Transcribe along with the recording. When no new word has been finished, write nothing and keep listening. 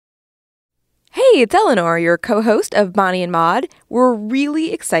It's Eleanor, your co-host of Bonnie and Maud. We're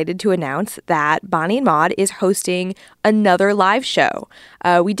really excited to announce that Bonnie and Maud is hosting another live show.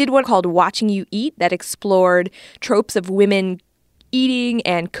 We did one called Watching You Eat that explored tropes of women eating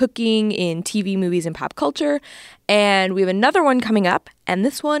and cooking in TV, movies, and pop culture. And we have another one coming up, and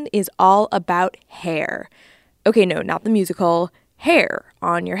this one is all about hair. Okay, no, not the musical. Hair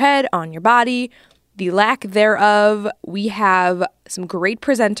on your head, on your body, the lack thereof. We have some great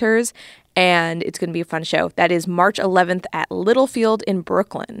presenters, and it's going to be a fun show. That is March 11th at Littlefield in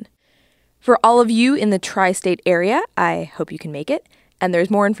Brooklyn. For all of you in the tri-state area, I hope you can make it. And there's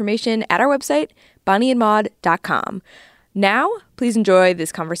more information at our website, bonnieandmaud.com. Now, please enjoy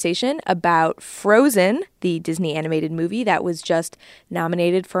this conversation about Frozen, the Disney animated movie that was just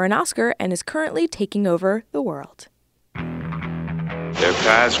nominated for an Oscar and is currently taking over the world. Their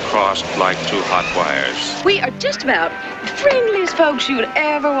paths crossed like two hot wires. We are just about the friendliest folks you would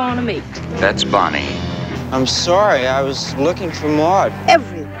ever want to meet. That's Bonnie. I'm sorry, I was looking for Maud.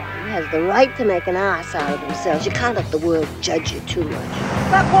 Everyone has the right to make an ass out of themselves. You can't let the world judge you too much.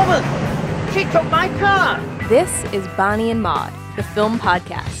 That woman, she took my car. This is Bonnie and Maud, the film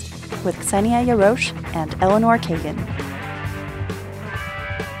podcast, with Ksenia Yarosh and Eleanor Kagan.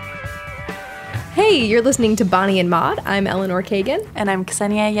 Hey, you're listening to Bonnie and Maud. I'm Eleanor Kagan. And I'm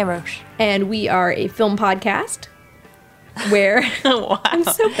Ksenia Yarosh. And we are a film podcast where... Wow. I'm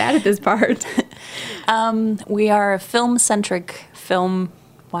so bad at this part. We are a film-centric film...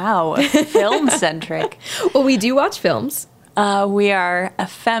 Wow, film-centric. Well, we do watch films. We are a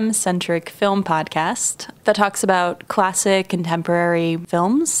femme-centric film podcast that talks about classic contemporary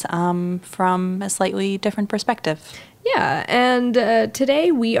films from a slightly different perspective. Yeah, and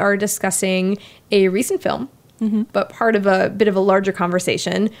today we are discussing a recent film, but part of a bit of a larger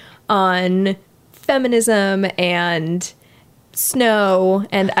conversation on feminism and snow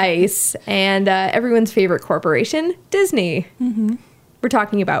and ice and everyone's favorite corporation, Disney. We're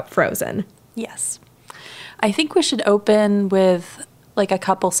talking about Frozen. Yes. I think we should open with like a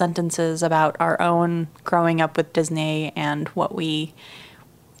couple sentences about our own growing up with Disney and what we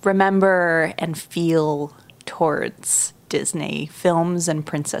remember and feel towards Disney films and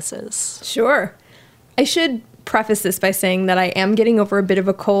princesses. Sure. I should preface this by saying that I am getting over a bit of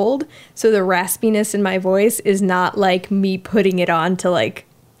a cold, so the raspiness in my voice is not like me putting it on to like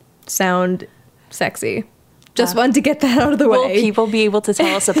sound sexy. Just wanted to get that out of the way. Will people be able to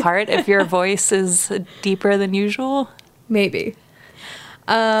tell us apart if your voice is deeper than usual? Maybe.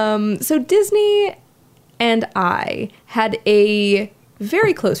 So Disney and I had a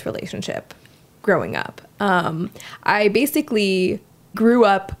very close relationship growing up. I basically grew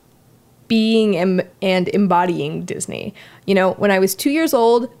up being and embodying Disney. You know, when I was 2 years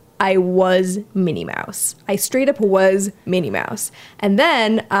old, I was Minnie Mouse. I straight up was Minnie Mouse. And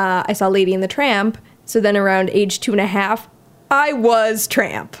then I saw Lady and the Tramp. So then around age 2.5, I was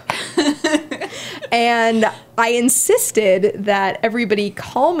Tramp. And I insisted that everybody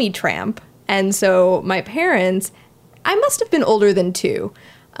call me Tramp. And so my parents, I must have been older than 2.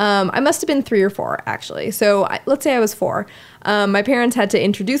 I must have been 3 or 4, actually. So let's say I was 4. My parents had to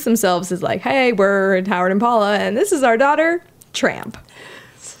introduce themselves as like, hey, we're Howard and Paula, and this is our daughter, Tramp.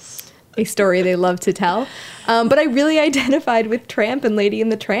 A story they love to tell. But I really identified with Tramp and Lady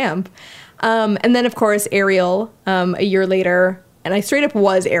and the Tramp. And then, of course, Ariel a year later, and I straight up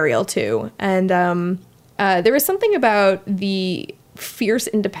was Ariel, too. And there was something about the fierce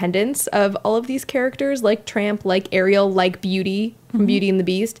independence of all of these characters, like Tramp, like Ariel, like Beauty from Beauty and the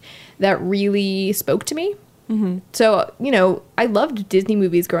Beast, that really spoke to me. So, you know, I loved Disney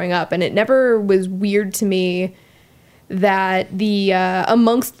movies growing up, and it never was weird to me that the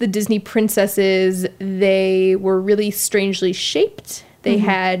amongst the Disney princesses, they were really strangely shaped. They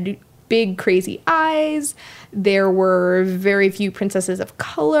had big, crazy eyes. There were very few princesses of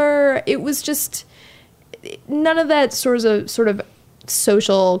color. It was just none of that sort of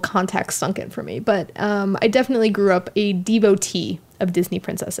social context sunk in for me. But I definitely grew up a devotee of Disney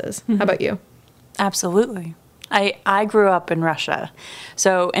princesses. How about you? Absolutely. I grew up in Russia.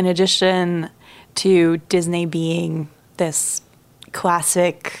 So in addition to Disney being this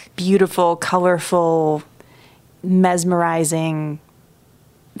classic, beautiful, colorful, mesmerizing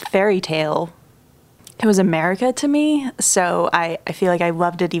fairy tale, it was America to me, so I feel like I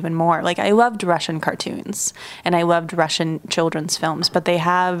loved it even more. Like, I loved Russian cartoons, and I loved Russian children's films, but they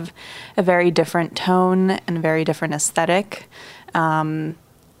have a very different tone and a very different aesthetic. Some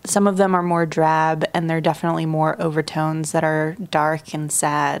of them are more drab, and they're definitely more overtones that are dark and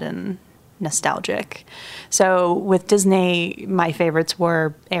sad and nostalgic. So with Disney, my favorites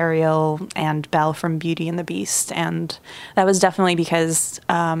were Ariel and Belle from Beauty and the Beast. And that was definitely because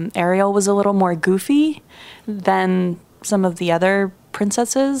Ariel was a little more goofy than some of the other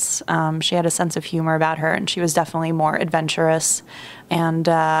princesses. She had a sense of humor about her, and she was definitely more adventurous. And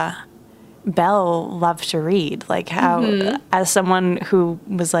Belle loved to read. Like how, as someone who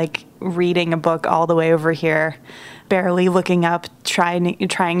was like reading a book all the way over here, barely looking up,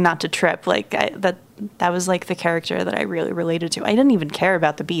 trying not to trip, like that was like the character that I really related to. I didn't even care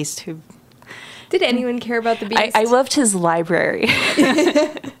about the Beast. Did anyone care about the Beast? I loved his library.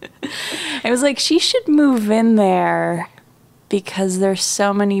 I was like, she should move in there because there's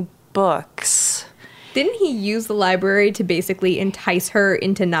so many books. Didn't he use the library to basically entice her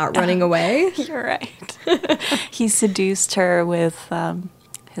into not running away? You're right. He seduced her with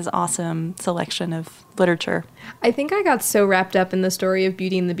his awesome selection of literature. I think I got so wrapped up in the story of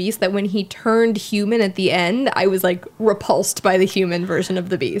Beauty and the Beast that when he turned human at the end, I was like repulsed by the human version of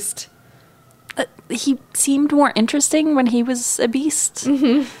the Beast. He seemed more interesting when he was a beast.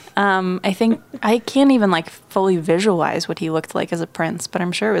 I think I can't even like fully visualize what he looked like as a prince, but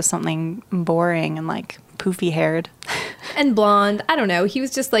I'm sure it was something boring and like poofy haired. And blonde. I don't know. He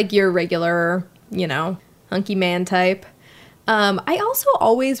was just like your regular, hunky man type. I also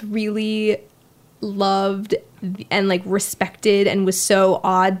always really loved and like respected and was so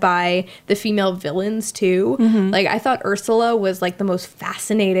awed by the female villains too. Like I thought Ursula was like the most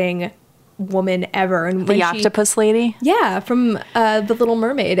fascinating woman ever. And the octopus lady? Yeah, from The Little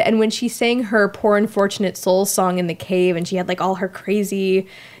Mermaid. And when she sang her Poor Unfortunate Soul song in the cave and she had like all her crazy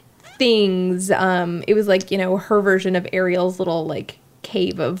things, it was like, her version of Ariel's little like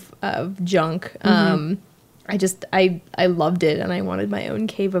cave of junk. I loved it and I wanted my own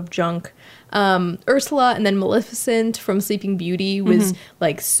cave of junk. Ursula and then Maleficent from Sleeping Beauty was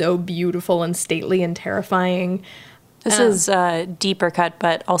like so beautiful and stately and terrifying. This is a deeper cut,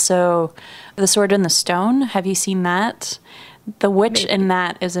 but also The Sword in the Stone. Have you seen that? The witch in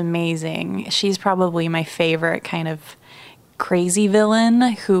that is amazing. She's probably my favorite kind of crazy villain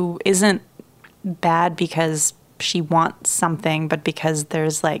who isn't bad because she wants something, but because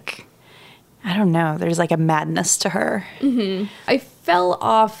there's like, I don't know, there's like a madness to her. I fell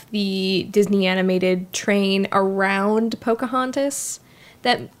off the Disney animated train around Pocahontas.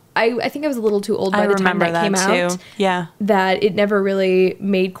 I think I was a little too old by the time that came out. Yeah. That it never really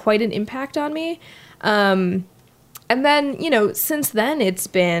made quite an impact on me. And then, since then it's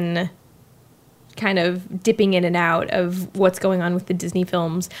been kind of dipping in and out of what's going on with the Disney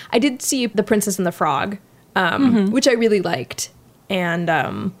films. I did see The Princess and the Frog, which I really liked. And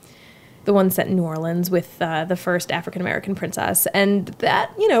the one set in New Orleans with the first African-American princess. And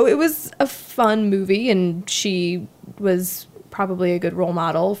that, it was a fun movie and she was probably a good role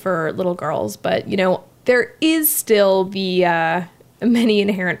model for little girls, but there is still the many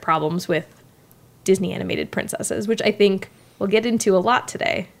inherent problems with Disney animated princesses, which I think we'll get into a lot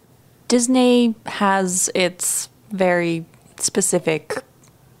today. Disney has its very specific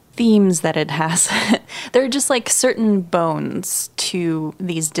themes that it has. There are just like certain bones to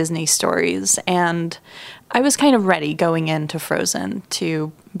these Disney stories, and I was kind of ready going into Frozen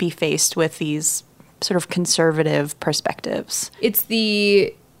to be faced with these sort of conservative perspectives. It's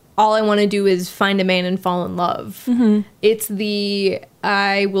the all I want to do is find a man and fall in love. It's the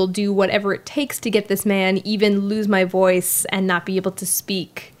I will do whatever it takes to get this man, even lose my voice and not be able to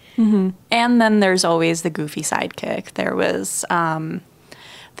speak. And then there's always the goofy sidekick. There was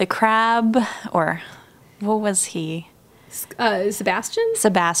the crab, or what was he? Sebastian?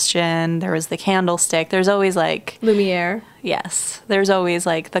 Sebastian. There was the candlestick. There's always like Lumiere. Yes. There's always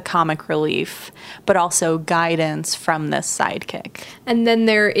like the comic relief, but also guidance from this sidekick. And then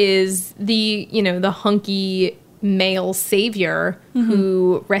there is the, the hunky male savior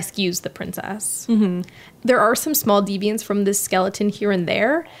who rescues the princess. There are some small deviants from this skeleton here and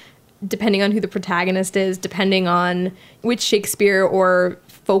there, depending on who the protagonist is, depending on which Shakespeare or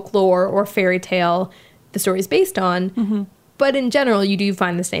folklore or fairy tale the story is based on. But in general, you do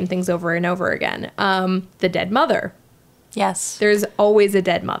find the same things over and over again. The dead mother. Yes. There's always a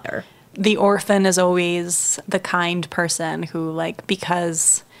dead mother. The orphan is always the kind person who, like,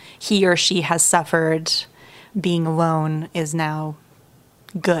 because he or she has suffered being alone is now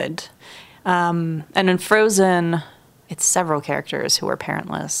good. And in Frozen, it's several characters who are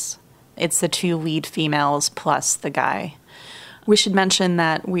parentless. It's the two lead females plus the guy. We should mention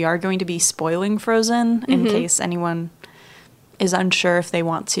that we are going to be spoiling Frozen in case anyone is unsure if they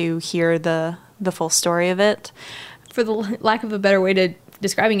want to hear the full story of it. For the lack of a better way to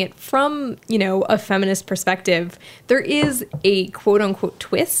describing it, from, a feminist perspective, there is a quote-unquote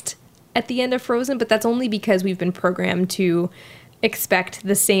twist at the end of Frozen, but that's only because we've been programmed to expect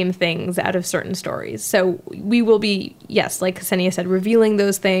the same things out of certain stories. So we will be, yes, like Ksenia said, revealing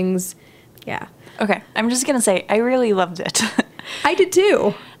those things. Yeah. Okay, I'm just going to say, I really loved it. I did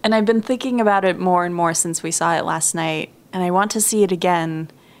too. And I've been thinking about it more and more since we saw it last night, and I want to see it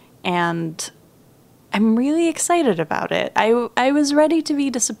again, and I'm really excited about it. I was ready to be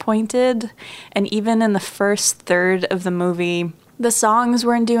disappointed, and even in the first third of the movie, the songs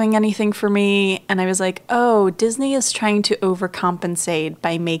weren't doing anything for me, and I was like, oh, Disney is trying to overcompensate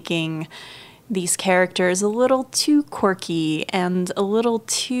by making these characters a little too quirky and a little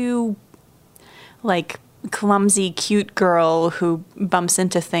too, like, clumsy, cute girl who bumps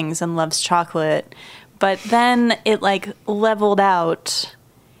into things and loves chocolate. But then it, like, leveled out,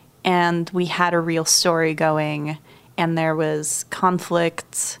 and we had a real story going, and there was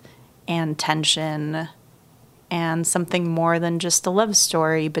conflict and tension and something more than just a love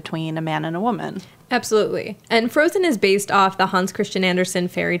story between a man and a woman. Absolutely. And Frozen is based off the Hans Christian Andersen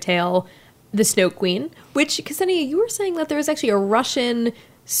fairy tale, The Snow Queen, which, Ksenia, you were saying that there was actually a Russian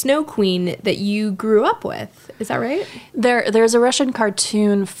Snow Queen that you grew up with. Is that right? There's a Russian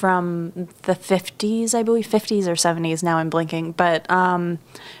cartoon from the 50s, I believe, 50s or 70s, now I'm blinking, but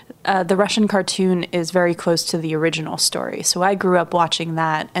the Russian cartoon is very close to the original story. So I grew up watching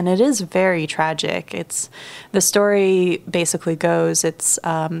that, and it is very tragic. The story basically goes, it's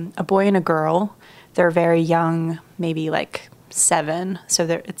a boy and a girl. They're very young, maybe like 7, so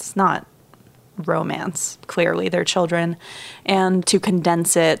it's not romance. Clearly, they're children. And to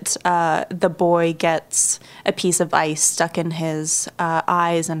condense it, the boy gets a piece of ice stuck in his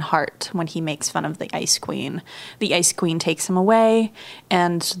eyes and heart when he makes fun of the Ice Queen. The Ice Queen takes him away,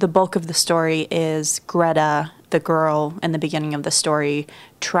 and the bulk of the story is Greta, the girl in the beginning of the story,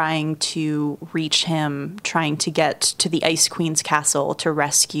 trying to reach him, trying to get to the Ice Queen's castle to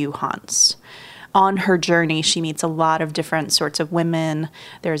rescue Hans. On her journey, she meets a lot of different sorts of women.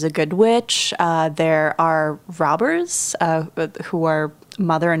 There's a good witch. There are robbers who are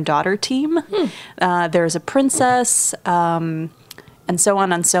mother and daughter team. There's a princess, and so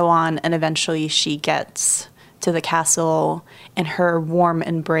on and so on. And eventually she gets to the castle, and her warm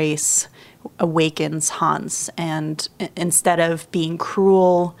embrace awakens Hans. And instead of being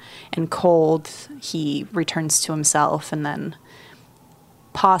cruel and cold, he returns to himself, and then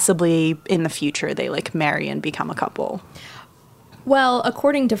possibly in the future they like marry and become a couple. Well,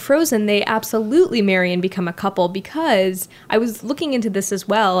 according to Frozen, they absolutely marry and become a couple, because I was looking into this as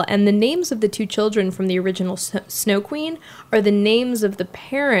well, and the names of the 2 children from the original Snow Queen are the names of the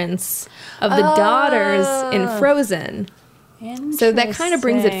parents of the daughters in Frozen. So that kind of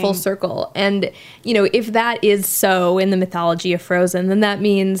brings it full circle. And, you know, if that is so in the mythology of Frozen, then that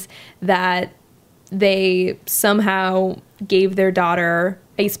means that they somehow gave their daughter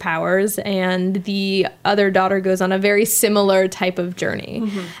ice powers, and the other daughter goes on a very similar type of journey.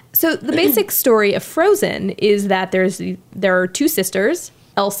 Mm-hmm. So the basic story of Frozen is that there are 2 sisters,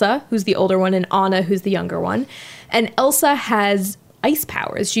 Elsa, who's the older one, and Anna, who's the younger one. And Elsa has ice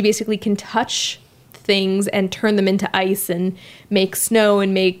powers. She basically can touch things and turn them into ice and make snow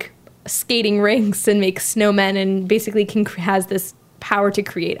and make skating rinks and make snowmen, and basically has this power to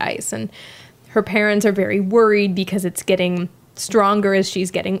create ice. And her parents are very worried because it's getting stronger as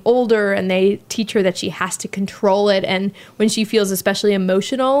she's getting older, and they teach her that she has to control it. And when she feels especially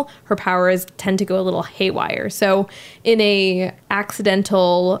emotional, her powers tend to go a little haywire. So in a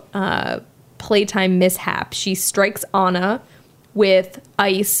accidental playtime mishap, she strikes Anna with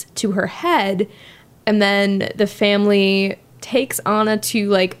ice to her head, and then the family takes Anna to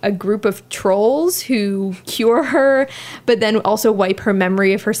like a group of trolls who cure her, but then also wipe her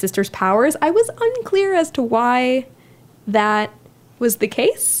memory of her sister's powers. I was unclear as to why that was the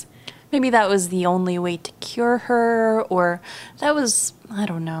case. Maybe that was the only way to cure her, or that was, I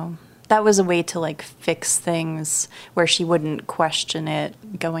don't know. That was a way to like fix things where she wouldn't question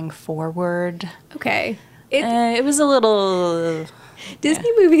it going forward. Okay. It was a little... Disney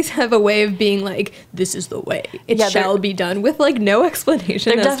movies have a way of being like, this is the way it shall be done, with like no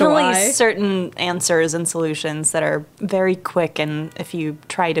explanation as to why. There are definitely certain answers and solutions that are very quick, and if you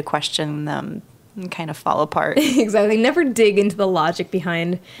try to question them, kind of fall apart. Exactly. Never dig into the logic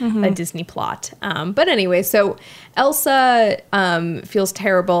behind a Disney plot. But anyway, so Elsa feels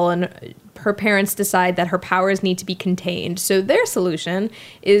terrible, and her parents decide that her powers need to be contained. So their solution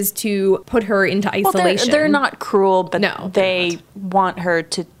is to put her into isolation. Well, they're not cruel, but no, they want her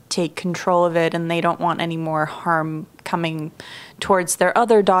to take control of it, and they don't want any more harm coming towards their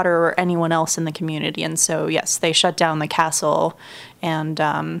other daughter or anyone else in the community. And so, yes, they shut down the castle, and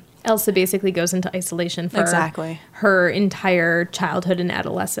Elsa basically goes into isolation for Exactly. her entire childhood and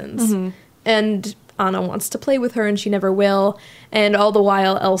adolescence. And Anna wants to play with her, and she never will. And all the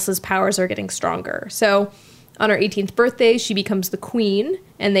while, Elsa's powers are getting stronger. So on her 18th birthday, she becomes the queen,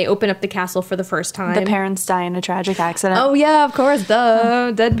 and they open up the castle for the first time. the parents die in a tragic accident. Oh, yeah, of course,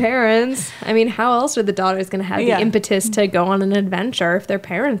 duh. Dead parents. I mean, how else are the daughters going to have Yeah. the impetus to go on an adventure if their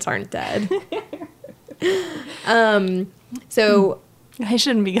parents aren't dead? So, I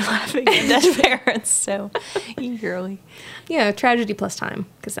shouldn't be laughing at dead parents so eagerly. yeah, tragedy plus time,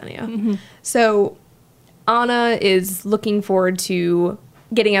 Ksenia. So, Anna is looking forward to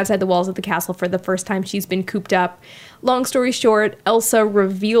getting outside the walls of the castle for the first time she's been cooped up. Long story short, Elsa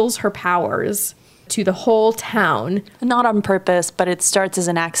reveals her powers to the whole town. Not on purpose, but it starts as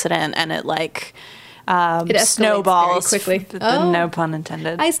an accident, and it like It escalates snowballs very quickly. No pun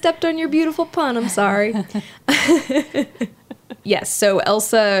intended. I stepped on your beautiful pun, I'm sorry. Yes, so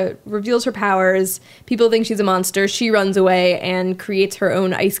Elsa reveals her powers. People think she's a monster. She runs away and creates her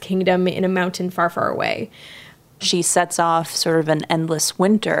own ice kingdom in a mountain far, far away. She sets off sort of an endless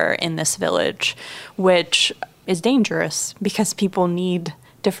winter in this village, which is dangerous because people need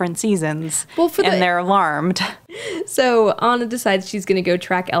different seasons, Well, for and the- they're alarmed. So Anna decides she's going to go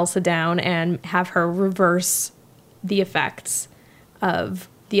track Elsa down and have her reverse the effects of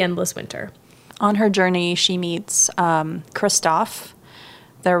the endless winter. On her journey, she meets Kristoff.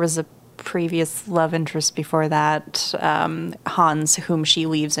 There was a previous love interest before that, Hans, whom she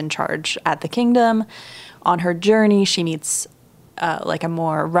leaves in charge at the kingdom. On her journey, she meets like a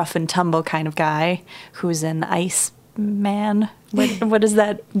more rough and tumble kind of guy who's an ice man. What is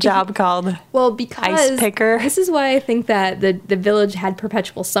that job called? Well, because Ice picker. this is why I think that the village had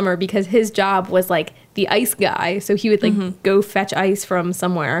perpetual summer, because his job was like the ice guy. So he would like go fetch ice from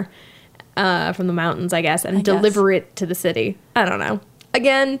somewhere, from the mountains, I guess, and I guess. deliver it to the city. I don't know.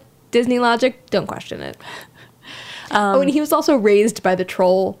 Again, Disney logic, don't question it. And he was also raised by the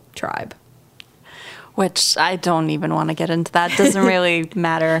troll tribe. Which I don't even want to get into that. Doesn't really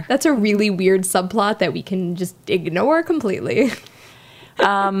matter. That's a really weird subplot that we can just ignore completely.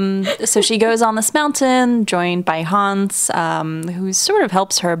 So she goes on this mountain, joined by Hans, who sort of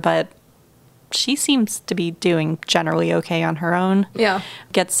helps her, but she seems to be doing generally okay on her own. Yeah.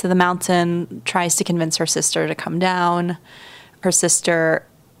 Gets to the mountain, tries to convince her sister to come down. Her sister,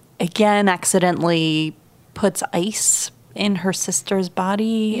 again, accidentally puts ice in her sister's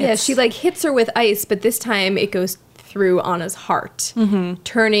body. Yeah, she like hits her with ice, but this time it goes through Anna's heart,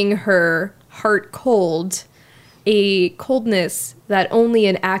 turning her heart cold, a coldness that only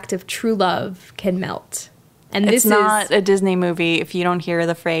an act of true love can melt. And It's this not is a Disney movie if you don't hear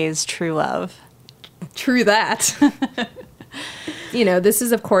the phrase true love. true that. You know, this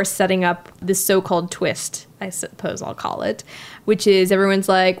is, of course, setting up this so-called twist, I suppose I'll call it, which is everyone's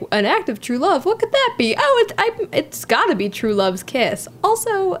like, an act of true love, what could that be? Oh, it's got to be true love's kiss.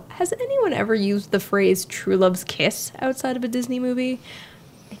 Also, has anyone ever used the phrase true love's kiss outside of a Disney movie?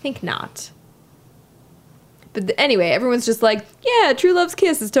 I think not. But anyway, everyone's just like, yeah, true love's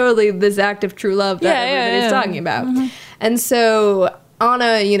kiss is totally this act of true love that everybody's talking about. And so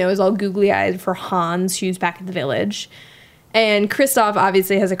Anna, you know, is all googly-eyed for Hans, who's back at the village. And Kristoff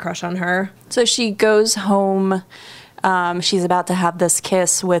obviously has a crush on her. So she goes home. She's about to have this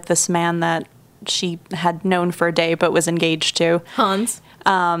kiss with this man that she had known for a day but was engaged to. Hans.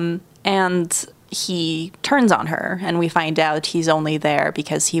 And he turns on her, and we find out he's only there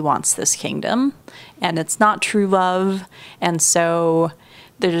because he wants this kingdom. And it's not true love. And so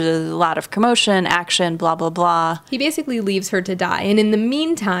there's a lot of commotion, action, blah, blah, blah. He basically leaves her to die. And in the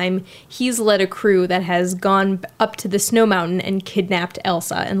meantime, he's led a crew that has gone up to the snow mountain and kidnapped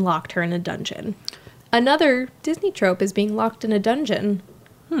Elsa and locked her in a dungeon. Another Disney trope is being locked in a dungeon.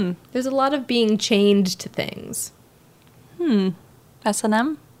 There's a lot of being chained to things.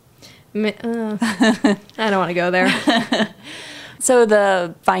 S&M? I don't want to go there. So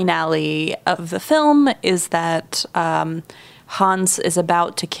the finale of the film is that Hans is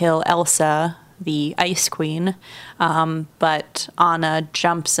about to kill Elsa, the Ice Queen, but Anna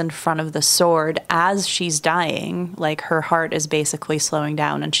jumps in front of the sword as she's dying. Like, her heart is basically slowing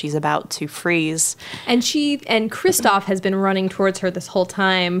down and she's about to freeze. And Kristoff has been running towards her this whole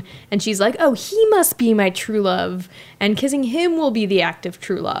time, and she's like, oh, he must be my true love, and kissing him will be the act of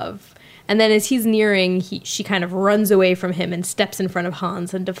true love. And then as he's nearing, she kind of runs away from him and steps in front of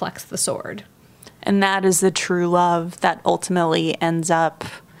Hans and deflects the sword. And that is the true love that ultimately ends up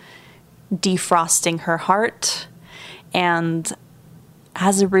defrosting her heart. And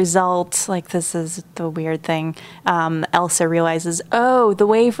as a result, like, this is the weird thing, Elsa realizes, oh, the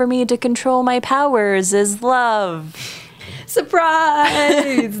way for me to control my powers is love.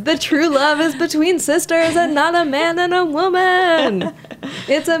 Surprise! The true love is between sisters and not a man and a woman.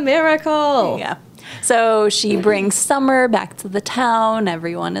 It's a miracle. Yeah. So she brings Summer back to the town.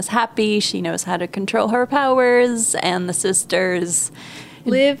 Everyone is happy. She knows how to control her powers, and the sisters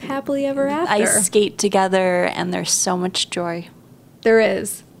Live happily ever after. ice skate together, and there's so much joy. There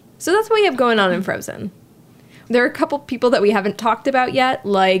is. So that's what we have going on in Frozen. There are a couple people that we haven't talked about yet,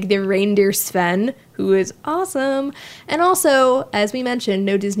 like the reindeer Sven, who is awesome. And also, as we mentioned,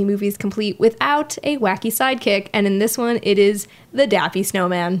 no Disney movie is complete without a wacky sidekick. And in this one, it is the Daffy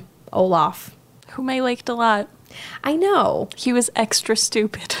Snowman, Olaf. Whom I liked a lot. I know. He was extra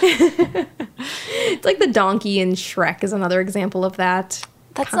stupid. It's like the donkey in Shrek is another example of that.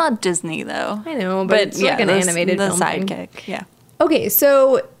 That's not Disney, though. I know, but it's like an animated the film thing. sidekick, yeah. Okay,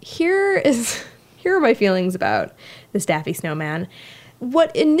 so here are my feelings about this Daffy Snowman.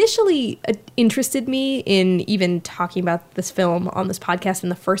 What initially interested me in even talking about this film on this podcast in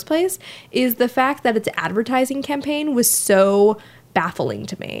the first place is the fact that its advertising campaign was so baffling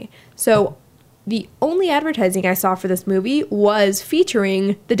to me. So the only advertising I saw for this movie was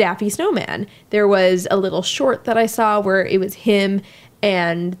featuring the Daffy Snowman. There was a little short that I saw where it was him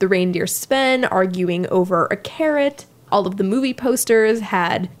and the reindeer Sven arguing over a carrot. All of the movie posters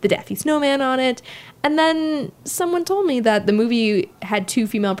had the Daffy Snowman on it. And then someone told me that the movie had 2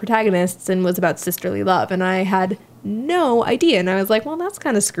 female protagonists and was about sisterly love. And I had no idea. And I was like, well, that's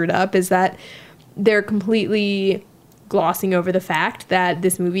kind of screwed up, is that they're completely glossing over the fact that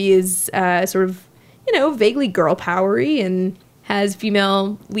this movie is sort of, vaguely girl powery and has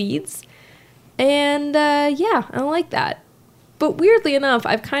female leads. And yeah, I don't like that. But weirdly enough,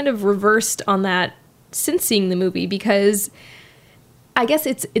 I've kind of reversed on that since seeing the movie, because I guess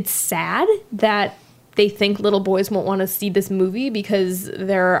it's sad that they think little boys won't want to see this movie because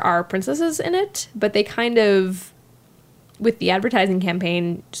there are princesses in it, but they kind of, with the advertising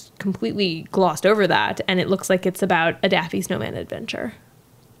campaign, just completely glossed over that, and it looks like it's about a Daffy Snowman adventure.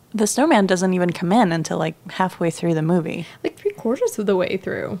 The snowman doesn't even come in until, like, halfway through the movie. Like 3/4 of the way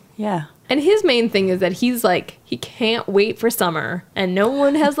through. Yeah. And his main thing is that he's like, he can't wait for summer, and no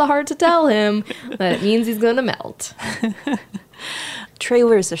one has the heart to tell him that it means he's going to melt.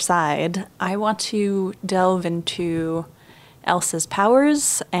 Trailers aside, I want to delve into Elsa's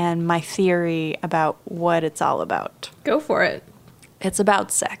powers and my theory about what it's all about. Go for it. It's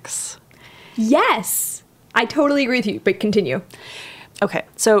about sex. Yes! I totally agree with you, but continue. Okay,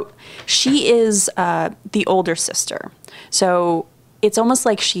 so she is the older sister. So it's almost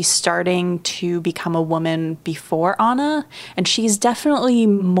like she's starting to become a woman before Anna, and she's definitely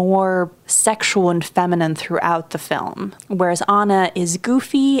more sexual and feminine throughout the film, whereas Anna is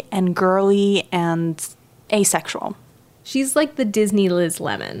goofy and girly and asexual. She's like the Disney Liz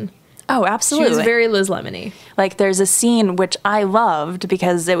Lemon. Oh, absolutely. She was very Liz Lemon-y. Like, there's a scene which I loved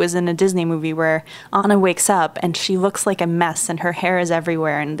because it was in a Disney movie where Anna wakes up and she looks like a mess and her hair is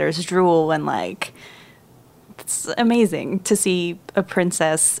everywhere and there's drool and, like, it's amazing to see a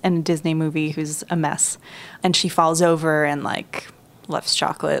princess in a Disney movie who's a mess. And she falls over and, like, loves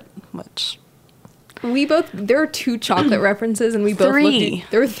chocolate, which... There are 2 chocolate references, and we both 3.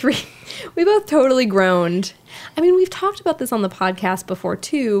 There were 3. We both totally groaned. I mean, we've talked about this on the podcast before,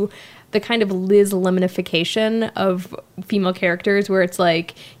 too, the kind of Liz Lemonification of female characters, where it's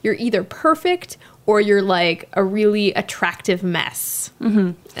like, you're either perfect or you're, like, a really attractive mess.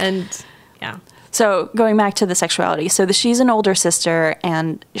 Mm-hmm. And, yeah. So going back to the sexuality, so she's an older sister,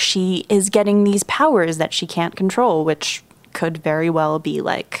 and she is getting these powers that she can't control, which could very well be,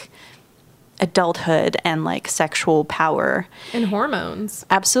 like, adulthood and, like, sexual power. And hormones.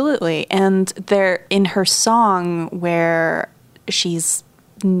 Absolutely. And they're in her song where she's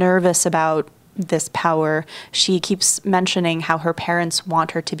nervous about this power, she keeps mentioning how her parents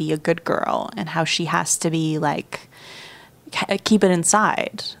want her to be a good girl and how she has to be, like, keep it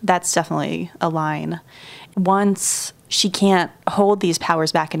inside. That's definitely a line. Once she can't hold these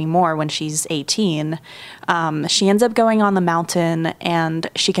powers back anymore when she's 18, she ends up going on the mountain, and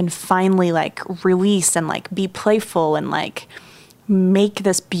she can finally, like, release and, like, be playful and, like, make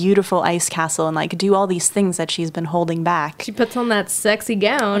this beautiful ice castle and, like, do all these things that she's been holding back. She puts on that sexy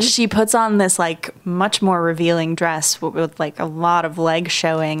gown. She puts on this, like, much more revealing dress with like, a lot of legs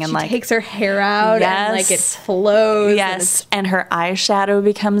showing. And she like, takes her hair out, yes, and, like, it flows. Yes, and her eyeshadow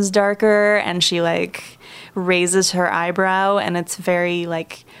becomes darker, and she, like, raises her eyebrow, and it's very,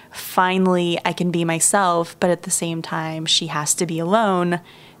 like, finally I can be myself, but at the same time she has to be alone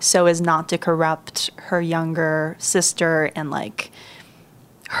so as not to corrupt her younger sister and, like,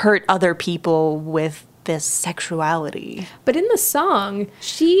 hurt other people with this sexuality. But in the song,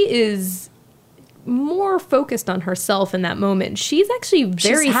 she is more focused on herself in that moment. She's actually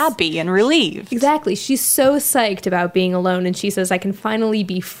very She's happy and relieved. Exactly. She's so psyched about being alone, and she says, I can finally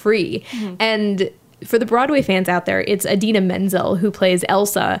be free. And for the Broadway fans out there, it's Idina Menzel who plays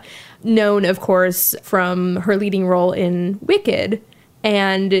Elsa, known, of course, from her leading role in Wicked.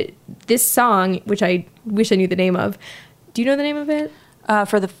 And this song, which I wish I knew the name of. Do you know the name of it?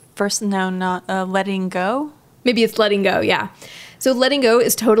 For the first, no, not Letting Go. Maybe it's Letting Go, yeah. So Letting Go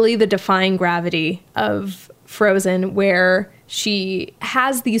is totally the defying gravity of Frozen, where she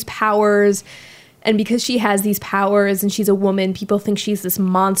has these powers, and because she has these powers and she's a woman, people think she's this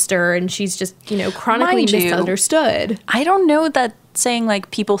monster, and she's just, chronically Mind you, misunderstood. I don't know that saying,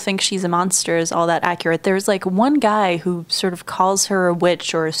 like, people think she's a monster is all that accurate. There's, like, one guy who sort of calls her a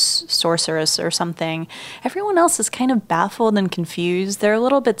witch or a sorceress or something. Everyone else is kind of baffled and confused. They're a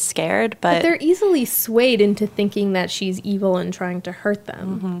little bit scared, But they're easily swayed into thinking that she's evil and trying to hurt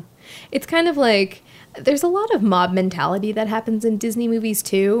them. It's kind of like, there's a lot of mob mentality that happens in Disney movies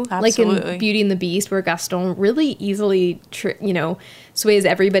too. Absolutely. Like in Beauty and the Beast, where Gaston really easily, sways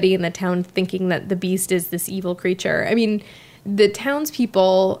everybody in the town thinking that the Beast is this evil creature. I mean, the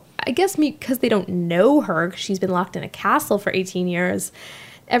townspeople, I guess because they don't know her, 'cause she's been locked in a castle for 18 years,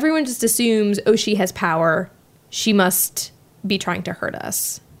 everyone just assumes, oh, she has power. She must be trying to hurt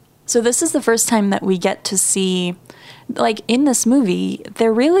us. So this is the first time that we get to see, like, in this movie,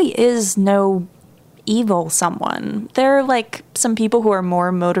 there really is no evil someone. There are, like, some people who are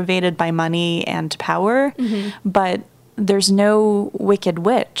more motivated by money and power, but there's no wicked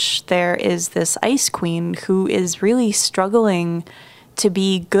witch. There is this ice queen who is really struggling to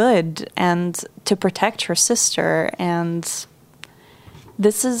be good and to protect her sister. And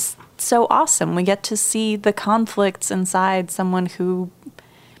this is so awesome. We get to see the conflicts inside someone who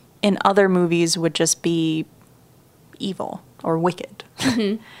in other movies would just be evil or wicked.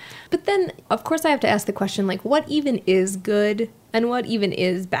 But then, of course, I have to ask the question, like, what even is good and what even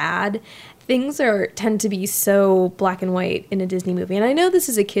is bad? Things tend to be so black and white in a Disney movie. And I know this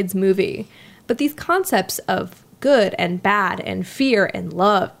is a kid's movie, but these concepts of good and bad and fear and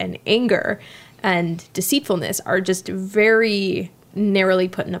love and anger and deceitfulness are just very narrowly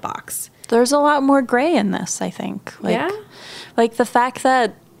put in a box. There's a lot more gray in this, I think. Like the fact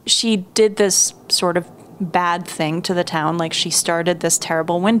that she did this sort of bad thing to the town, like she started this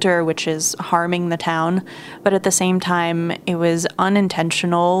terrible winter, which is harming the town, but at the same time, it was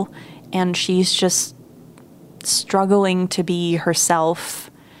unintentional, and she's just struggling to be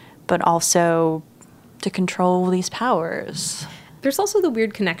herself, but also to control these powers. There's also the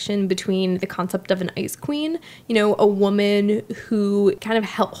weird connection between the concept of an ice queen, a woman who kind of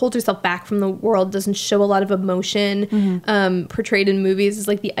holds herself back from the world, doesn't show a lot of emotion, portrayed in movies as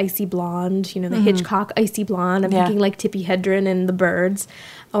like the icy blonde, the Hitchcock icy blonde. I'm thinking like Tippi Hedren in The Birds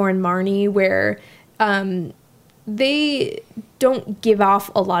or in Marnie, where they don't give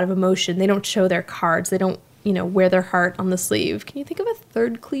off a lot of emotion. They don't show their cards. They don't wear their heart on the sleeve. Can you think of a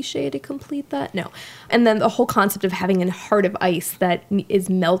third cliche to complete that? No. And then the whole concept of having a heart of ice that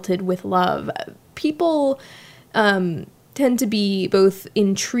is melted with love. People tend to be both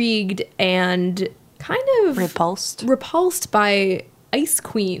intrigued and kind of repulsed by ice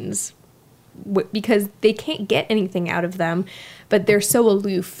queens because they can't get anything out of them, but they're so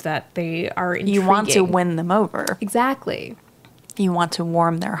aloof that they are intriguing. You want to win them over. Exactly. You want to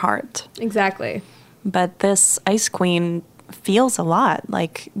warm their heart. Exactly. But this ice queen feels a lot.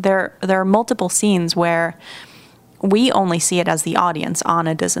 Like there are multiple scenes where we only see it as the audience.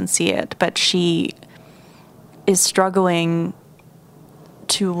 Anna doesn't see it, but she is struggling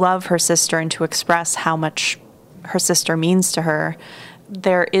to love her sister and to express how much her sister means to her.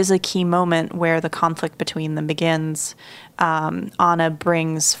 There is a key moment where the conflict between them begins. Anna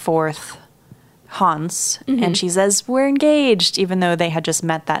brings forth Hans, and she says, "We're engaged," even though they had just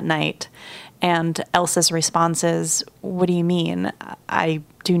met that night. And Elsa's response is, "What do you mean? I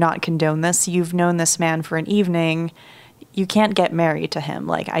do not condone this. You've known this man for an evening. You can't get married to him.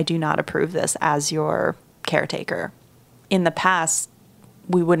 Like, I do not approve this as your caretaker." In the past,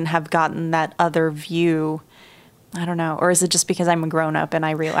 we wouldn't have gotten that other view. I don't know. Or is it just because I'm a grown-up and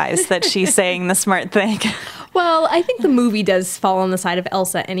I realize that she's saying the smart thing? Well, I think the movie does fall on the side of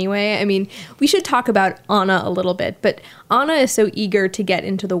Elsa anyway. I mean, we should talk about Anna a little bit, but Anna is so eager to get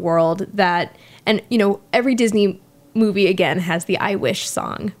into the world that, and every Disney movie again has the I Wish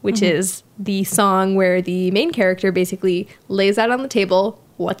song, which is the song where the main character basically lays out on the table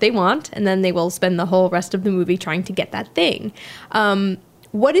what they want, and then they will spend the whole rest of the movie trying to get that thing.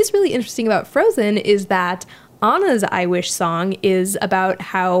 What is really interesting about Frozen is that Anna's I Wish song is about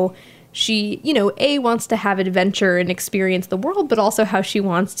how she, wants to have adventure and experience the world, but also how she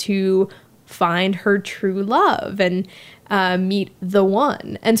wants to find her true love and meet the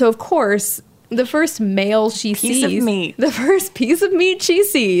one. And so, of course, the first male she sees, the first piece of meat she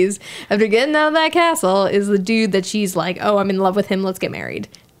sees after getting out of that castle is the dude that she's like, oh, I'm in love with him, let's get married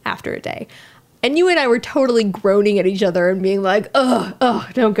after a day. And you and I were totally groaning at each other and being like, oh,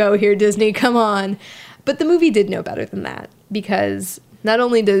 don't go here, Disney, come on. But the movie did know better than that, because not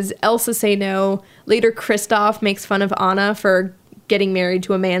only does Elsa say no, later Kristoff makes fun of Anna for getting married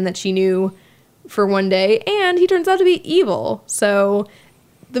to a man that she knew for one day, and he turns out to be evil. So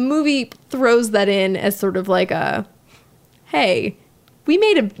the movie throws that in as sort of like a, hey, we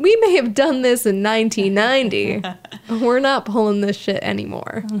may have done this in 1990, but we're not pulling this shit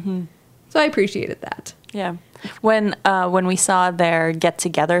anymore. Mm-hmm. So I appreciated that. Yeah. When we saw their get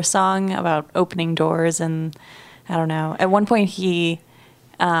together song about opening doors, and I don't know, at one point she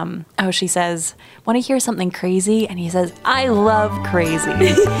says, want to hear something crazy? And he says, I love crazy.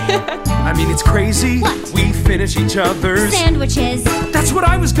 I mean, it's crazy. What? We finish each other's sandwiches. That's what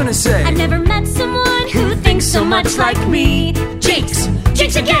I was gonna say. I've never met someone who thinks so much like me. Jinx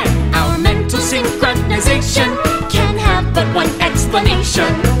again. Our mental synchronization can have but one explanation.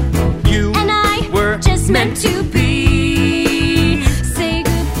 You and I were just meant to be. Say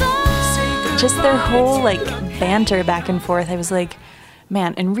goodbye. Just their whole like banter back and forth. I was like,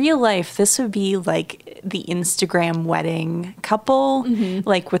 man, in real life, this would be like the Instagram wedding couple,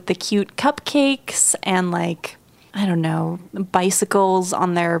 like with the cute cupcakes and like, I don't know, bicycles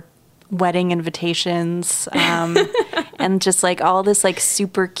on their wedding invitations, and just like all this like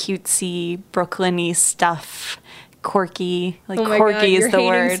super cutesy Brooklyn-y stuff, quirky, like quirky is the word.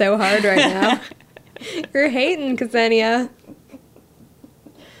 You're hating so hard right now. You're hating, Ksenia.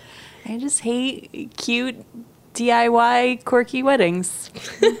 I just hate cute DIY quirky weddings.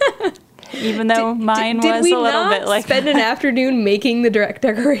 Even though mine was a little bit like spend an afternoon making the direct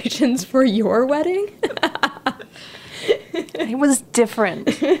decorations for your wedding? It was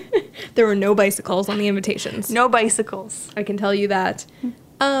different. There were no bicycles on the invitations. No bicycles. I can tell you that.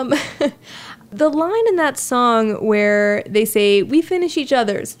 The line in that song where they say, we finish each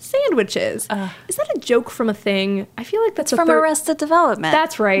other's sandwiches. Is that a joke from a thing? I feel like that's from Arrested Development.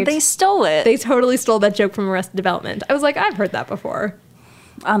 That's right. They stole it. They totally stole that joke from Arrested Development. I was like, I've heard that before.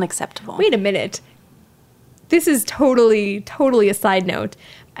 Unacceptable. Wait a minute. This is totally a side note.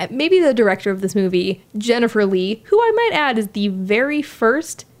 Maybe the director of this movie, Jennifer Lee, who I might add is the very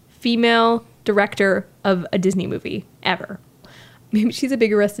first female director of a Disney movie ever. Maybe she's a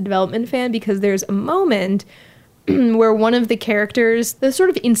big Arrested Development fan, because there's a moment where one of the characters, the sort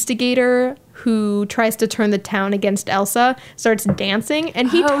of instigator who tries to turn the town against Elsa, starts dancing, and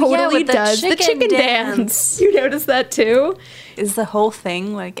he totally does the chicken dance. You notice that too? Is the whole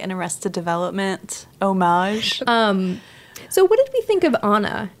thing like an Arrested Development homage? So what did we think of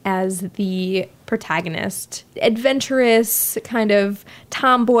Anna as the protagonist? Adventurous, kind of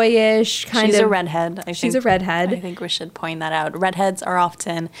tomboyish, She's a redhead. She's a redhead. I think we should point that out. Redheads are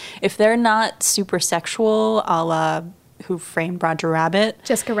often, if they're not super sexual, a la Who Framed Roger Rabbit.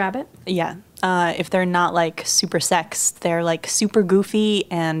 Jessica Rabbit. Yeah. If they're not like super sex, they're like super goofy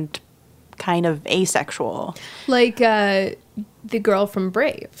and kind of asexual. Like the girl from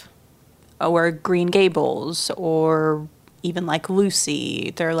Brave. Or Green Gables, or even like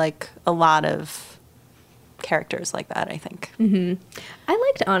Lucy. There are like a lot of characters like that, I think. Mm-hmm. I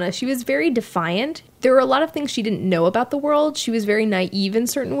liked Anna. She was very defiant. There were a lot of things she didn't know about the world. She was very naive in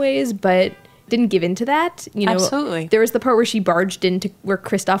certain ways, but didn't give in to that. Absolutely. There was the part where she barged into where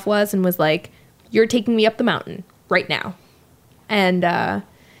Kristoff was and was like, you're taking me up the mountain right now. And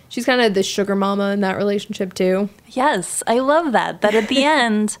she's kind of the sugar mama in that relationship too. Yes, I love that. That at the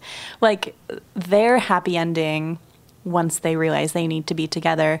end, like their happy ending, once they realize they need to be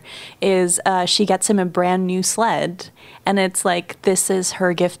together, is she gets him a brand new sled, and it's like this is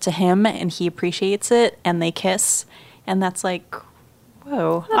her gift to him, and he appreciates it, and they kiss, and that's like,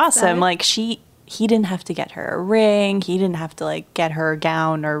 whoa, that's awesome. Sad. Like he didn't have to get her a ring, he didn't have to like get her a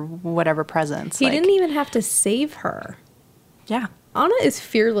gown or whatever presents. He didn't even have to save her. Yeah. Anna is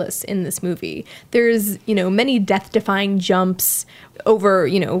fearless in this movie. There's, many death-defying jumps over,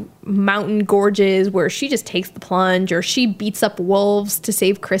 mountain gorges where she just takes the plunge, or she beats up wolves to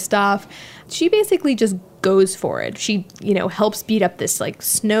save Kristoff. She basically just goes for it. She, helps beat up this, like,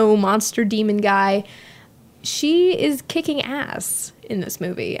 snow monster demon guy. She is kicking ass in this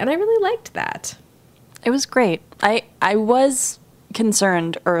movie, and I really liked that. It was great. I was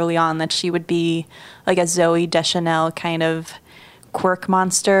concerned early on that she would be like a Zooey Deschanel kind of quirk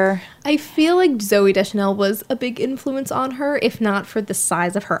monster. I feel like Zooey Deschanel was a big influence on her, if not for the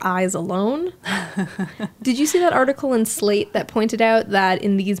size of her eyes alone. Did you see that article in Slate that pointed out that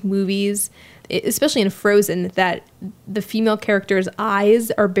in these movies, especially in Frozen, that the female characters'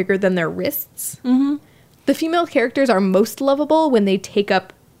 eyes are bigger than their wrists? Mm-hmm. The female characters are most lovable when they take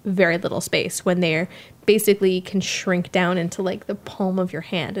up very little space, when they're basically can shrink down into like the palm of your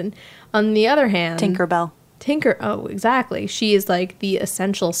hand. And on the other hand, Tinkerbell. Oh, exactly. She is like the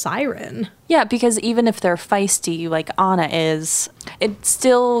essential siren. Yeah, because even if they're feisty, like Anna is, it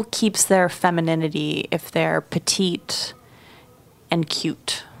still keeps their femininity if they're petite and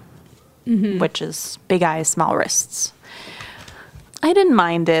cute, which is big eyes, small wrists. I didn't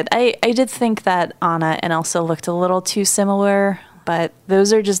mind it. I did think that Anna and Elsa looked a little too similar, but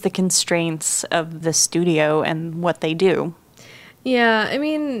those are just the constraints of the studio and what they do. Yeah, I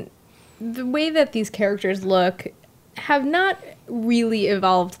mean, the way that these characters look have not really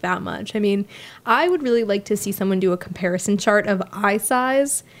evolved that much. I mean, I would really like to see someone do a comparison chart of eye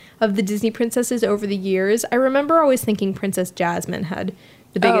size of the Disney princesses over the years. I remember always thinking Princess Jasmine had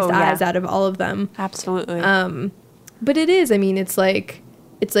the biggest eyes out of all of them. Absolutely. But it is, I mean, it's like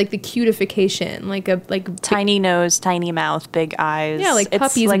the cutification, like tiny nose, tiny mouth, big eyes. Yeah, like it's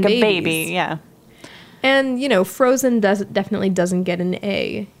puppies like and a babies. baby, yeah. And, you know, Frozen definitely doesn't get an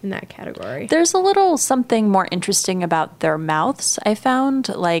A in that category. There's a little something more interesting about their mouths, I found.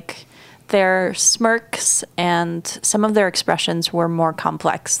 Like, their smirks and some of their expressions were more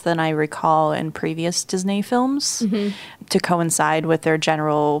complex than I recall in previous Disney films to coincide with their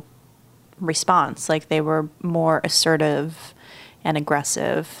general response. Like, they were more assertive and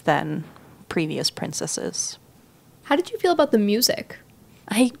aggressive than previous princesses. How did you feel about the music?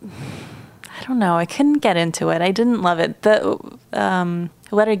 I don't know. I couldn't get into it. I didn't love it. The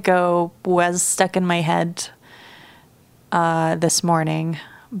Let It Go was stuck in my head this morning,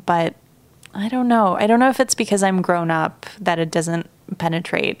 but I don't know. I don't know if it's because I'm grown up that it doesn't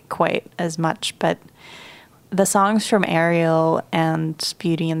penetrate quite as much, but the songs from Ariel and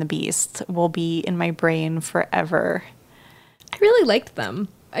Beauty and the Beast will be in my brain forever. I really liked them.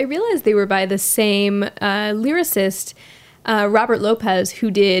 I realized they were by the same lyricist, Robert Lopez,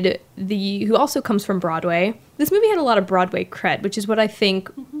 who also comes from Broadway. This movie had a lot of Broadway cred, which is what I think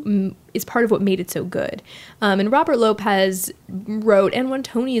is part of what made it so good. And Robert Lopez wrote and won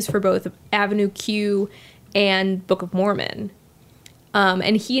Tonys for both Avenue Q and Book of Mormon.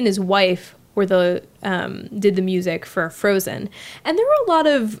 And he and his wife did the music for Frozen, and there were a lot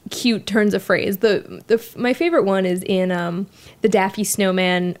of cute turns of phrase. My favorite one is in the Daffy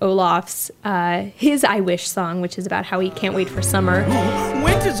Snowman Olaf's his "I Wish" song, which is about how he can't wait for summer.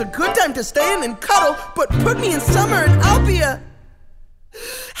 Winter's a good time to stay in and cuddle, but put me in summer and I'll be a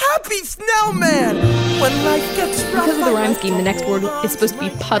happy snowman when life gets rough. Because of the rhyme scheme, the next word is supposed to be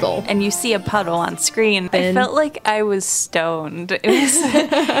puddle, and you see a puddle on screen. I felt like I was stoned.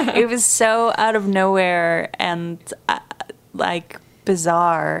 It was so out of nowhere and like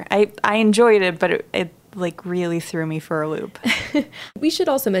bizarre. I enjoyed it, but it like really threw me for a loop. We should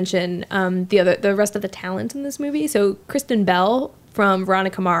also mention the rest of the talent in this movie. So Kristen Bell from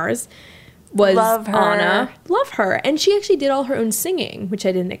Veronica Mars was Love her. Anna. Love her. And she actually did all her own singing, which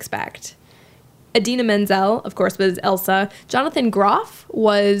I didn't expect. Idina Menzel, of course, was Elsa. Jonathan Groff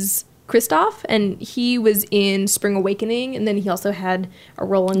was Kristoff, and he was in Spring Awakening, and then he also had a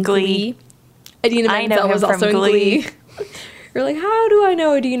role in Glee. Idina Menzel was also in Glee. You're like, how do I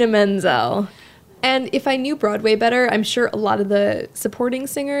know Idina Menzel? And if I knew Broadway better, I'm sure a lot of the supporting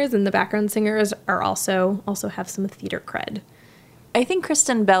singers and the background singers are also have some theater cred. I think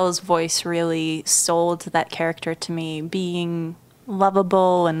Kristen Bell's voice really sold that character to me, being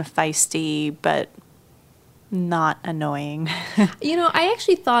lovable and feisty, but not annoying. You know, I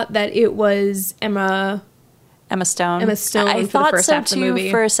actually thought that it was Emma Stone. I for thought the first so half of the too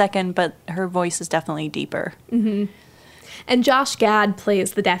movie. for a second, but her voice is definitely deeper. Mm-hmm. And Josh Gad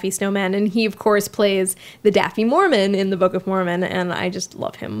plays the Daffy Snowman, and he, of course, plays the Daffy Mormon in the Book of Mormon, and I just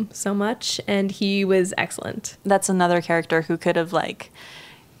love him so much, and he was excellent. That's another character who could have, like,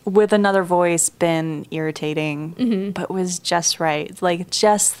 with another voice, been irritating, but was just right. Like,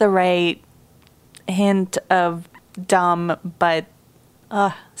 just the right hint of dumb, but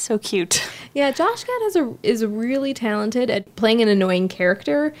so cute. Yeah, Josh Gad is really talented at playing an annoying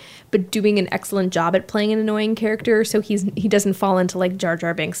character, but doing an excellent job at playing an annoying character, so he doesn't fall into like Jar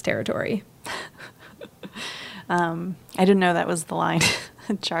Jar Binks territory. I didn't know that was the line.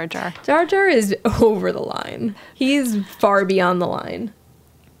 Jar Jar. Jar Jar is over the line. He's far beyond the line.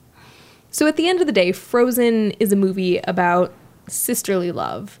 So at the end of the day, Frozen is a movie about sisterly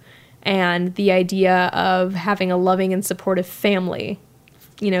love. and the idea of having a loving and supportive family.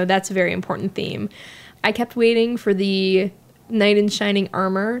 You know, that's a very important theme. I kept waiting for the knight in shining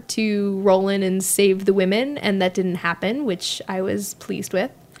armor to roll in and save the women, and that didn't happen, which I was pleased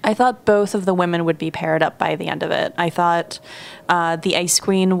with. I thought both of the women would be paired up by the end of it. I thought the Ice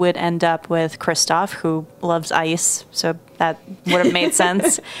Queen would end up with Kristoff, who loves ice, so that would have made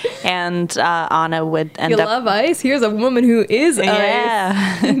sense. And Anna would end up... You love ice? Here's a woman who is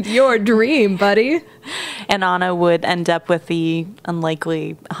ice. Your dream, buddy. And Anna would end up with the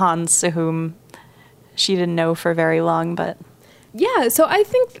unlikely Hans, whom she didn't know for very long, but... Yeah, so I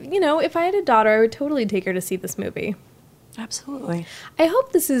think, you know, if I had a daughter, I would totally take her to see this movie. Absolutely. I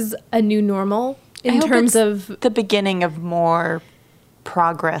hope this is a new normal in terms of the beginning of more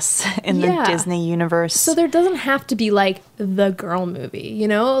progress in the Disney universe. So there doesn't have to be like the girl movie, you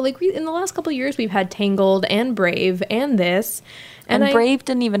know? Like in the last couple of years we've had Tangled and Brave and this. And Brave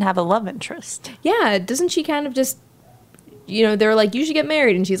didn't even have a love interest. Yeah, doesn't she kind of just, you know, they're like, you should get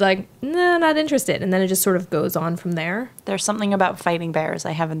married, and she's like, nah, not interested, and then it just sort of goes on from there. There's something about fighting bears.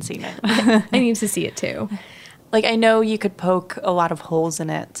 I haven't seen it. I need to see it too. Like, I know you could poke a lot of holes in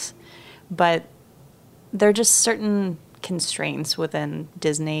it, but there are just certain constraints within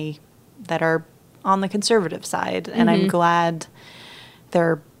Disney that are on the conservative side, and I'm glad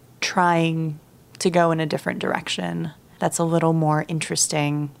they're trying to go in a different direction that's a little more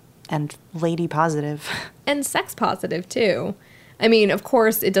interesting and lady positive. And sex positive, too. I mean, of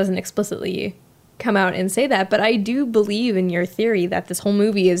course, it doesn't explicitly come out and say that, but I do believe in your theory that this whole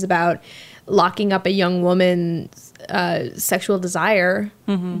movie is about locking up a young woman's sexual desire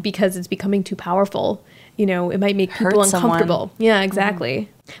because it's becoming too powerful. You know, it might make people uncomfortable. Yeah, exactly.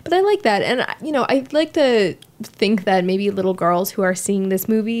 But I like that. And, you know, I like to think that maybe little girls who are seeing this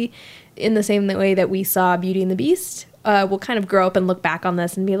movie in the same way that we saw Beauty and the Beast will kind of grow up and look back on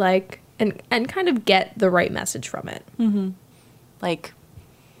this and be like, and kind of get the right message from it. Like,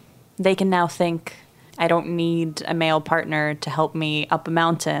 they can now think, I don't need a male partner to help me up a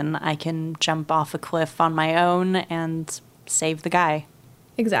mountain. I can jump off a cliff on my own and save the guy.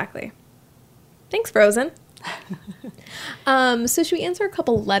 Exactly. Thanks, Frozen. So should we answer a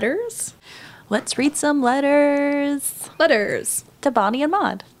couple letters? Let's read some letters. Letters. To Bonnie and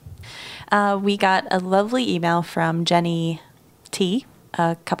Maud. We got a lovely email from Jenny T.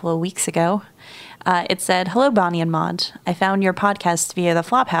 a couple of weeks ago. It said, "Hello, Bonnie and Maud. I found your podcast via the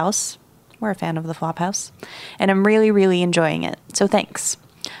Flophouse." We're a fan of the Flophouse. "And I'm really, really enjoying it. So thanks.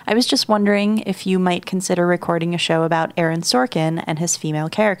 I was just wondering if you might consider recording a show about Aaron Sorkin and his female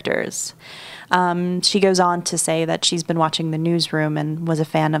characters." She goes on to say that she's been watching The Newsroom and was a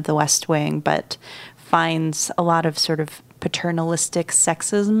fan of The West Wing, but finds a lot of sort of paternalistic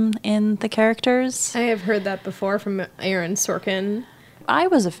sexism in the characters. I have heard that before from Aaron Sorkin. I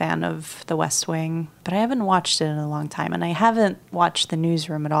was a fan of The West Wing, but I haven't watched it in a long time, and I haven't watched The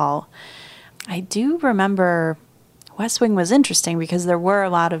Newsroom at all. I do remember West Wing was interesting because there were a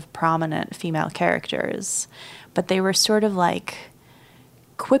lot of prominent female characters, but they were sort of like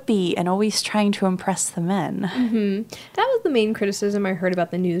quippy and always trying to impress the men. That was the main criticism I heard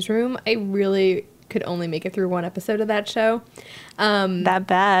about The Newsroom. I really could only make it through one episode of that show. That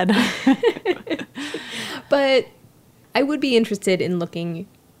bad. But I would be interested in looking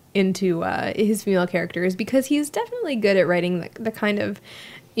into his female characters because he's definitely good at writing the kind of,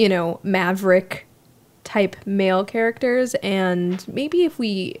 you know, maverick type male characters, and maybe if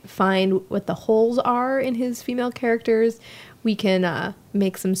we find what the holes are in his female characters, we can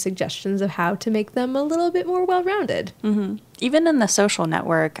make some suggestions of how to make them a little bit more well-rounded. Even in The Social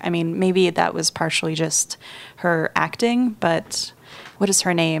Network, I mean, maybe that was partially just her acting, but what is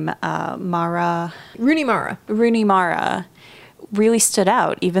her name? Rooney Mara. Rooney Mara really stood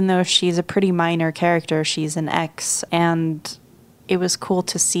out, even though she's a pretty minor character. She's an ex, and it was cool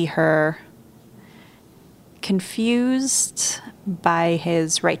to see her confused by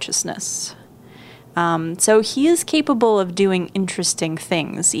his righteousness. So he is capable of doing interesting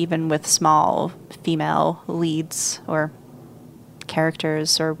things, even with small female leads or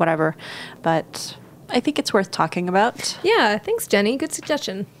characters or whatever. But I think it's worth talking about. Yeah, thanks, Jenny. Good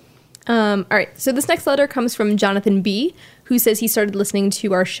suggestion. All right, so this next letter comes from Jonathan B., who says he started listening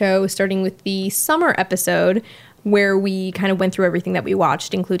to our show starting with the summer episode, where we kind of went through everything that we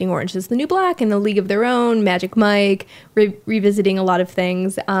watched, including Orange is the New Black and A League of Their Own, Magic Mike, revisiting a lot of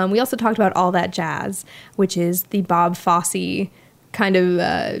things. We also talked about All That Jazz, which is the Bob Fosse kind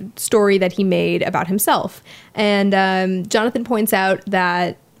of story that he made about himself. And Jonathan points out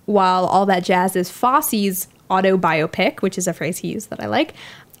that while All That Jazz is Fosse's autobiopic, which is a phrase he used that I like,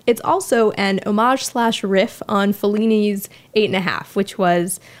 It's also an homage/riff on Fellini's 8.5, which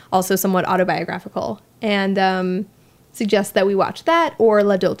was also somewhat autobiographical, and suggests that we watch that or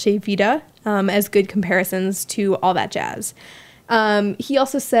La Dolce Vita as good comparisons to All That Jazz. He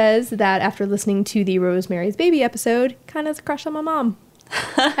also says that after listening to the Rosemary's Baby episode, kind of has a crush on my mom.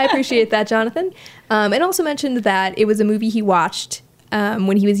 I appreciate that, Jonathan. And also mentioned that it was a movie he watched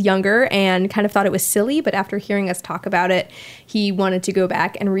when he was younger and kind of thought it was silly, but after hearing us talk about it, he wanted to go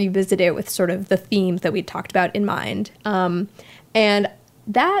back and revisit it with sort of the themes that we'd talked about in mind. And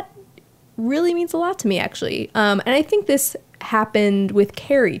that really means a lot to me, actually. And I think this happened with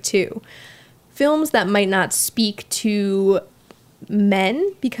Carrie, too. Films that might not speak to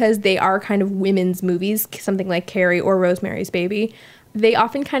men because they are kind of women's movies, something like Carrie or Rosemary's Baby, they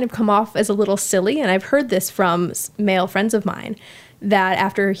often kind of come off as a little silly. And I've heard this from male friends of mine, that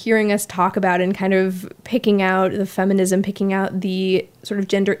after hearing us talk about and kind of picking out the feminism, picking out the sort of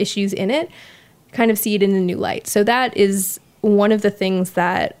gender issues in it, kind of see it in a new light. So that is one of the things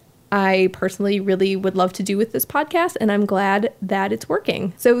that I personally really would love to do with this podcast, and I'm glad that it's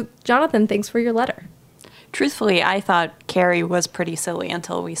working. So, Jonathan, thanks for your letter. Truthfully, I thought Carrie was pretty silly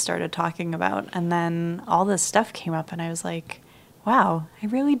until we started talking about, and then all this stuff came up, and I was like, wow, I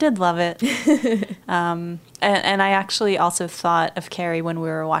really did love it. And I actually also thought of Carrie when we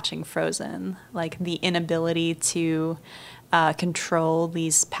were watching Frozen, like the inability to control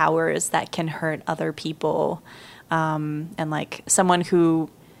these powers that can hurt other people, and like someone who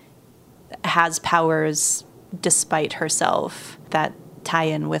has powers despite herself that tie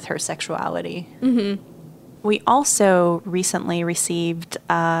in with her sexuality. Mm-hmm. We also recently received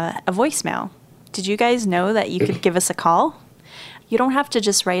a voicemail. Did you guys know that you could give us a call? You don't have to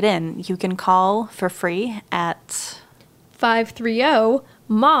just write in. You can call for free at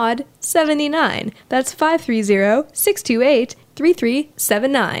 530-MAUD-79. That's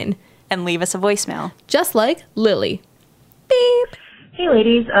 530-628-3379. And leave us a voicemail. Just like Lily. Beep. Hey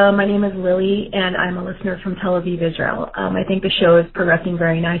ladies, my name is Lily and I'm a listener from Tel Aviv, Israel. I think the show is progressing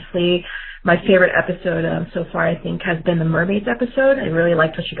very nicely. My favorite episode so far, I think, has been the Mermaids episode. I really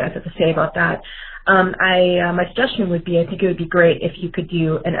liked what you guys had to say about that. My suggestion would be, I think it would be great if you could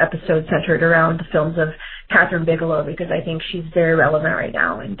do an episode centered around the films of Catherine Bigelow, because I think she's very relevant right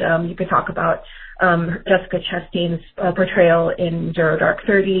now. And you could talk about Jessica Chastain's portrayal in Zero Dark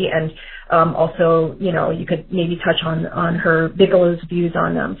 30, and also, you know, you could maybe touch on her Bigelow's views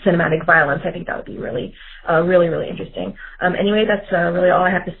on cinematic violence. I think that would be really interesting. Anyway, that's really all I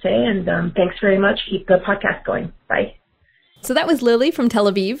have to say, and thanks very much. Keep the podcast going. Bye. So that was Lily from Tel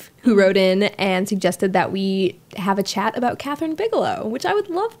Aviv, who wrote in and suggested that we have a chat about Catherine Bigelow, which I would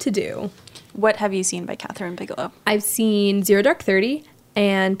love to do. What have you seen by Catherine Bigelow? I've seen Zero Dark 30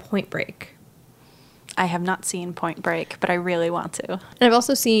 and Point Break. I have not seen Point Break, but I really want to. And I've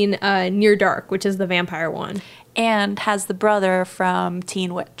also seen Near Dark, which is the vampire one. And has the brother from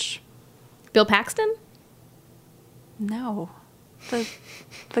Teen Witch. Bill Paxton? No. The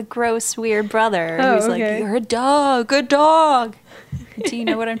gross, weird brother who's like, you're a dog, good dog. Do you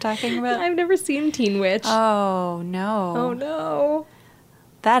know what I'm talking about? I've never seen Teen Witch. Oh, no. Oh, no.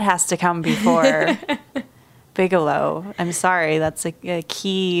 That has to come before Bigelow. I'm sorry, that's a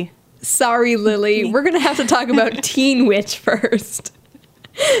key... Sorry, Lily. We're going to have to talk about Teen Witch first.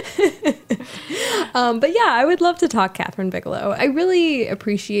 But yeah, I would love to talk Catherine Bigelow. I really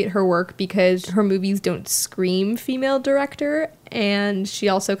appreciate her work because her movies don't scream female director, and she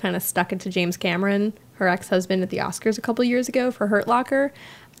also kind of stuck it to James Cameron, her ex-husband, at the Oscars a couple years ago for Hurt Locker.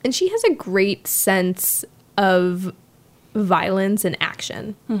 And she has a great sense of violence and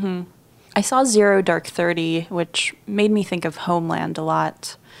action. Mm-hmm. I saw Zero Dark 30, which made me think of Homeland a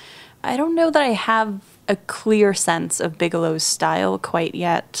lot. I don't know that I have a clear sense of Bigelow's style quite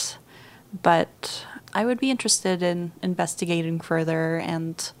yet, but I would be interested in investigating further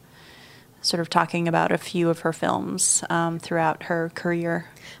and sort of talking about a few of her films throughout her career.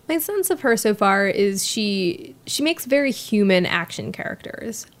 My sense of her so far is she makes very human action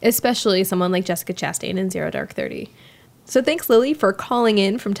characters, especially someone like Jessica Chastain in Zero Dark 30. So thanks, Lily, for calling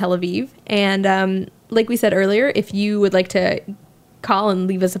in from Tel Aviv. And like we said earlier, if you would like to call and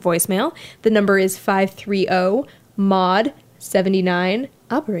leave us a voicemail, the number is 530-MAUD-79.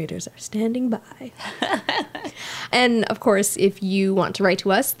 Operators are standing by. And of course, if you want to write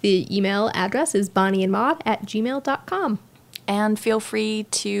to us, the email address is bonnieandmaud@gmail.com. And feel free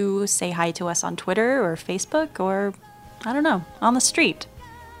to say hi to us on Twitter or Facebook or, I don't know, on the street.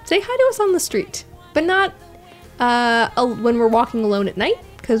 Say hi to us on the street, but not when we're walking alone at night,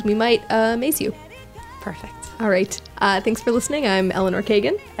 because we might mace you. Perfect. All right. Thanks for listening. I'm Eleanor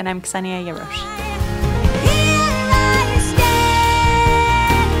Kagan. And I'm Ksenia Yarosh. Here I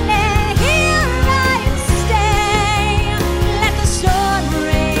stand.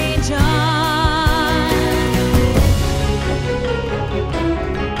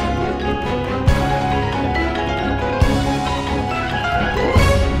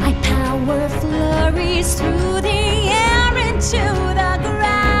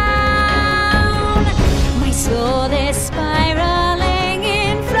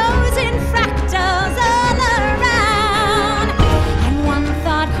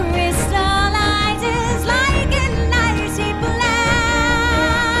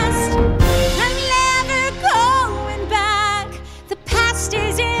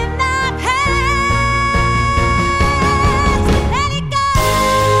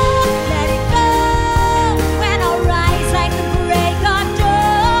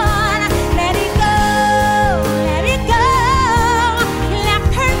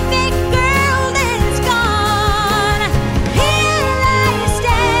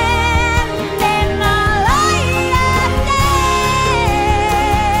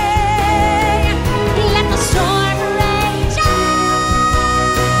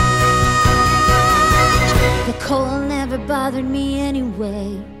 cold never bothered me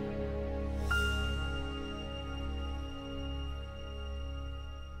anyway.